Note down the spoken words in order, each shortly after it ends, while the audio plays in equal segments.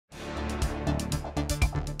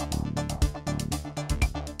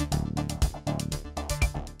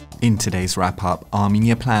In today's wrap-up,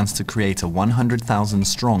 Armenia plans to create a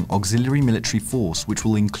 100,000-strong auxiliary military force which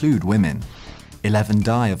will include women. 11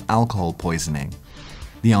 die of alcohol poisoning.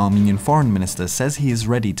 The Armenian Foreign Minister says he is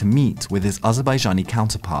ready to meet with his Azerbaijani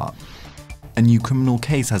counterpart. A new criminal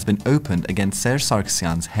case has been opened against Serzh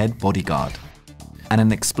Sargsyan's head bodyguard. And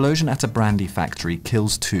an explosion at a brandy factory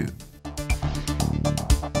kills 2.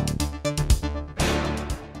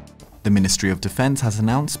 The Ministry of Defense has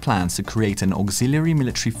announced plans to create an auxiliary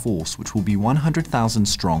military force which will be 100,000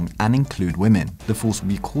 strong and include women. The force will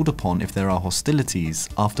be called upon if there are hostilities,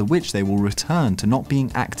 after which they will return to not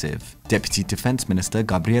being active. Deputy Defense Minister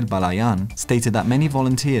Gabriel Balayan stated that many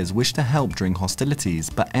volunteers wish to help during hostilities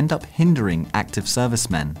but end up hindering active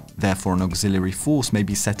servicemen. Therefore, an auxiliary force may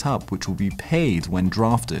be set up which will be paid when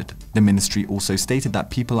drafted. The ministry also stated that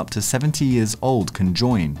people up to 70 years old can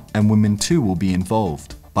join, and women too will be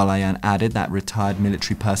involved. Balayan added that retired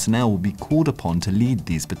military personnel will be called upon to lead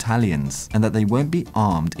these battalions, and that they won't be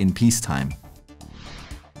armed in peacetime.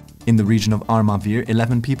 In the region of Armavir,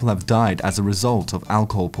 11 people have died as a result of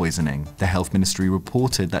alcohol poisoning. The health ministry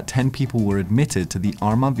reported that 10 people were admitted to the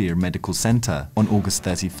Armavir Medical Center on August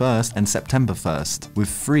 31st and September 1st, with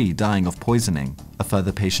 3 dying of poisoning. A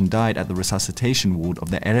further patient died at the resuscitation ward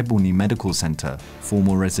of the Erebuni Medical Center. 4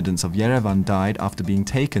 more residents of Yerevan died after being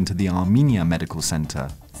taken to the Armenia Medical Center.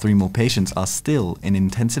 3 more patients are still in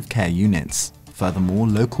intensive care units. Furthermore,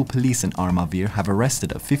 local police in Armavir have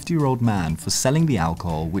arrested a 50-year-old man for selling the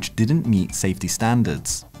alcohol which didn't meet safety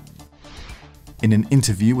standards. In an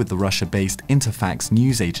interview with the Russia-based Interfax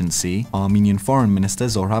news agency, Armenian Foreign Minister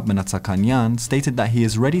Zohrab Mnatsakanyan stated that he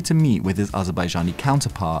is ready to meet with his Azerbaijani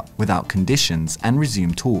counterpart without conditions and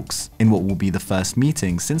resume talks, in what will be the first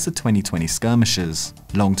meeting since the 2020 skirmishes.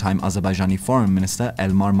 Longtime Azerbaijani Foreign Minister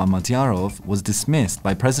Elmar Mammadiyarov was dismissed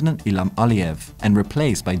by President Ilham Aliyev and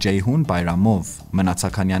replaced by Ceyhun Bayramov.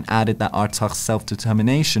 Mnatsakanyan added that Artsak's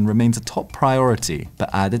self-determination remains a top priority, but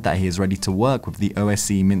added that he is ready to work with the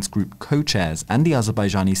OSCE Minsk Group co-chairs and the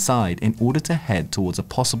Azerbaijani side in order to head towards a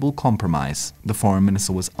possible compromise. The foreign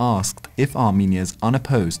minister was asked if Armenia is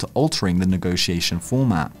unopposed to altering the negotiation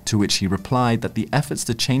format, to which he replied that the efforts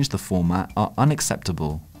to change the format are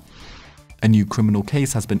unacceptable. A new criminal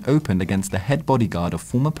case has been opened against the head bodyguard of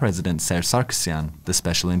former President Serzh Sargsyan. The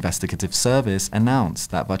Special Investigative Service announced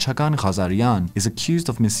that Vachagan Ghazaryan is accused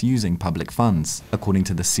of misusing public funds. According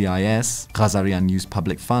to the CIS, Ghazaryan used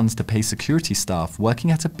public funds to pay security staff working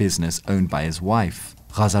at a business owned by his wife.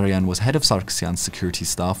 Ghazaryan was head of Sargsyan's security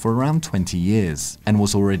staff for around 20 years and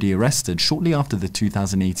was already arrested shortly after the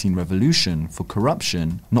 2018 revolution for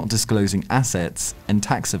corruption, not disclosing assets, and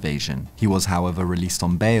tax evasion. He was, however, released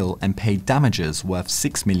on bail and paid damages worth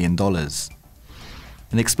 $6 million.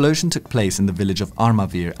 An explosion took place in the village of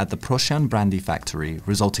Armavir at the Petrosyan brandy factory,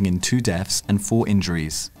 resulting in 2 deaths and 4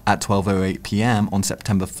 injuries. At 12:08 p.m. on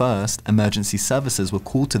September 1st, emergency services were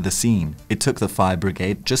called to the scene. It took the fire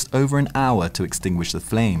brigade just over an hour to extinguish the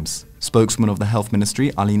flames. Spokesman of the Health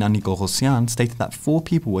Ministry, Alina Nigorosyan, stated that 4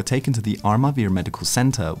 people were taken to the Armavir Medical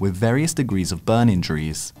Center with various degrees of burn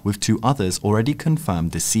injuries, with 2 others already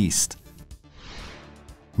confirmed deceased.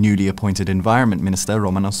 Newly appointed Environment Minister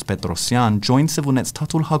Vardan Petrosyan joined ՍիվիլՆեթ's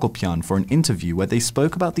Tatul Hagopyan for an interview where they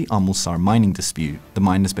spoke about the Amulsar mining dispute. The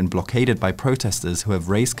mine has been blockaded by protesters who have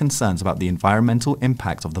raised concerns about the environmental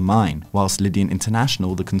impact of the mine, whilst Lydian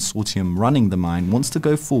International, the consortium running the mine, wants to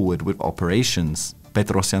go forward with operations.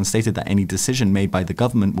 Petrosyan stated that any decision made by the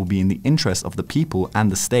government will be in the interest of the people and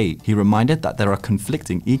the state. He reminded that there are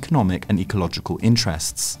conflicting economic and ecological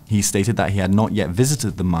interests. He stated that he had not yet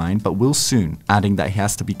visited the mine but will soon, adding that he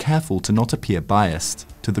has to be careful to not appear biased.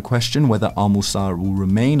 To the question whether Amulsar will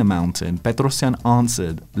remain a mountain, Petrosyan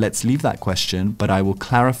answered, "Let's leave that question, but I will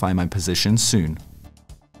clarify my position soon."